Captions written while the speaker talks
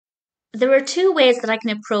There are two ways that I can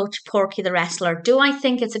approach Porky the Wrestler. Do I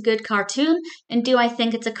think it's a good cartoon, and do I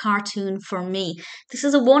think it's a cartoon for me? This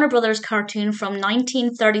is a Warner Brothers cartoon from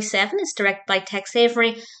 1937. It's directed by Tex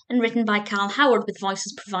Avery and written by Cal Howard, with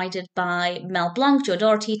voices provided by Mel Blanc, Joe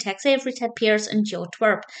Dougherty, Tex Avery, Ted Pierce, and Joe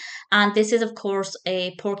Twerp. And this is, of course,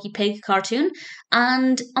 a Porky Pig cartoon.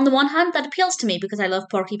 And on the one hand, that appeals to me because I love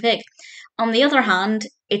Porky Pig. On the other hand,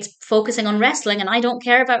 it's focusing on wrestling and I don't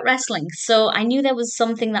care about wrestling. So I knew there was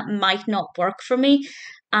something that might not work for me.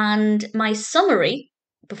 And my summary,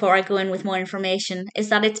 before I go in with more information, is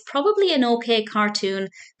that it's probably an okay cartoon,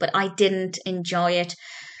 but I didn't enjoy it.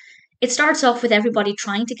 It starts off with everybody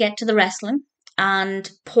trying to get to the wrestling. And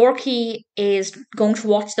Porky is going to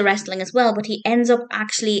watch the wrestling as well, but he ends up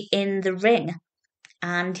actually in the ring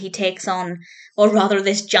and he takes on, or rather,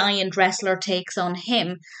 this giant wrestler takes on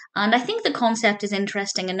him. And I think the concept is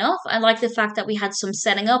interesting enough. I like the fact that we had some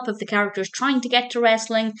setting up of the characters trying to get to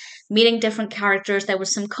wrestling, meeting different characters. There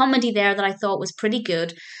was some comedy there that I thought was pretty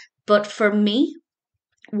good. But for me,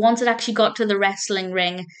 once it actually got to the wrestling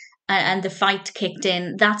ring, and the fight kicked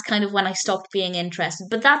in, that's kind of when I stopped being interested.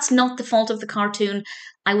 But that's not the fault of the cartoon.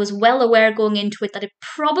 I was well aware going into it that it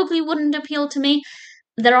probably wouldn't appeal to me.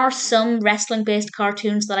 There are some wrestling based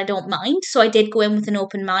cartoons that I don't mind, so I did go in with an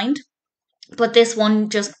open mind. But this one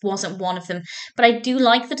just wasn't one of them. But I do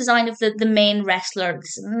like the design of the main wrestler,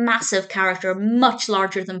 this massive character, much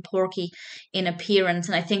larger than Porky in appearance,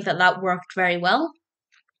 and I think that that worked very well.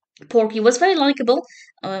 Porky was very likable,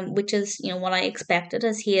 which is what I expected,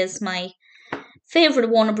 as he is my favorite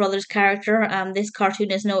Warner Brothers character. This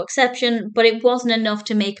cartoon is no exception, but it wasn't enough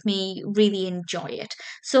to make me really enjoy it.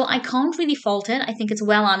 So I can't really fault it. I think it's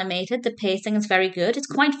well animated. The pacing is very good. It's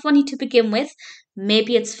quite funny to begin with.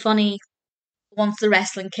 Maybe it's funny once the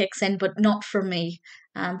wrestling kicks in, but not for me.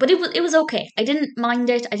 But it was okay. I didn't mind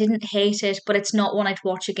it. I didn't hate it, but it's not one I'd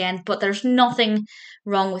watch again. But there's nothing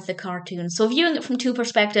wrong with the cartoon. So viewing it from two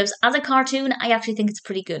perspectives, as a cartoon, I actually think it's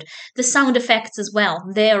pretty good. The sound effects as well,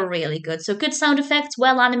 they're really good. So good sound effects,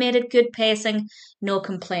 well animated, good pacing, no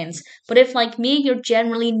complaints. But if, like me, you're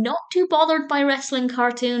generally not too bothered by wrestling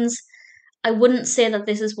cartoons, I wouldn't say that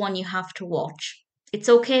this is one you have to watch. It's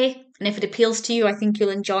okay, and if it appeals to you, I think you'll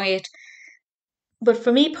enjoy it. But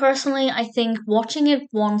for me personally, I think watching it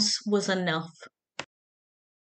once was enough.